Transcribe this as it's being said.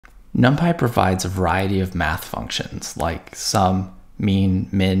NumPy provides a variety of math functions like sum, mean,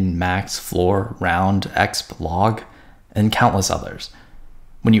 min, max, floor, round, exp, log, and countless others.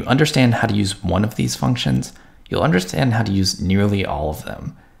 When you understand how to use one of these functions, you'll understand how to use nearly all of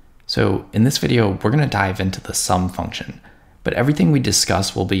them. So in this video, we're going to dive into the sum function, but everything we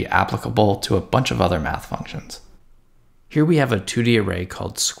discuss will be applicable to a bunch of other math functions. Here we have a 2D array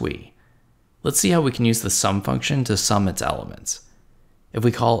called squee. Let's see how we can use the sum function to sum its elements. If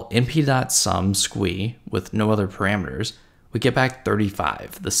we call np.sum squee with no other parameters, we get back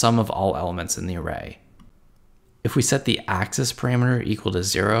 35, the sum of all elements in the array. If we set the axis parameter equal to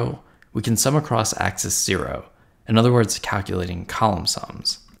 0, we can sum across axis 0, in other words, calculating column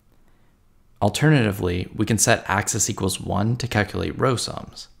sums. Alternatively, we can set axis equals 1 to calculate row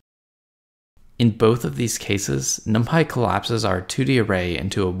sums. In both of these cases, NumPy collapses our 2D array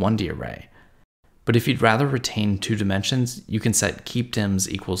into a 1D array. But if you'd rather retain 2 dimensions, you can set keepDims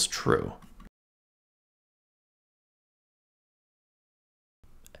equals true.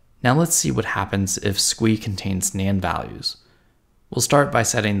 Now let's see what happens if squee contains nan values. We'll start by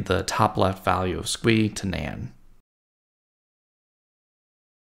setting the top left value of squee to nan.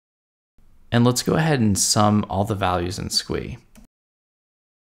 And let's go ahead and sum all the values in squee.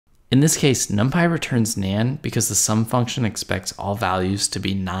 In this case, NumPy returns nan because the sum function expects all values to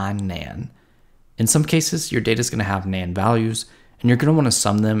be non-nan. In some cases, your data is going to have nan values, and you're going to want to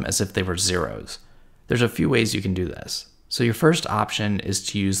sum them as if they were zeros. There's a few ways you can do this. So your first option is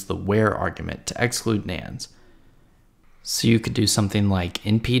to use the where argument to exclude nans. So you could do something like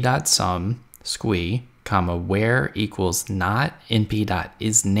np.sum squee, comma, where equals not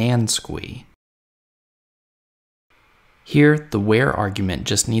np.isNanSquee. Here, the where argument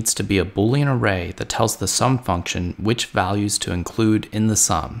just needs to be a Boolean array that tells the sum function which values to include in the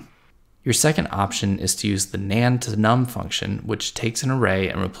sum. Your second option is to use the nan-to-num function, which takes an array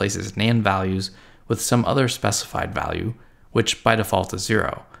and replaces nan values with some other specified value, which by default is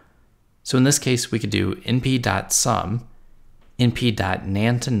 0. So in this case, we could do np.sum,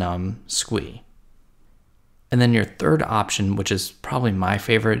 np.nan-to-num squee. And then your third option, which is probably my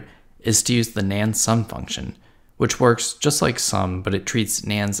favorite, is to use the nansum function, which works just like sum, but it treats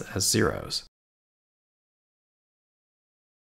nans as zeros.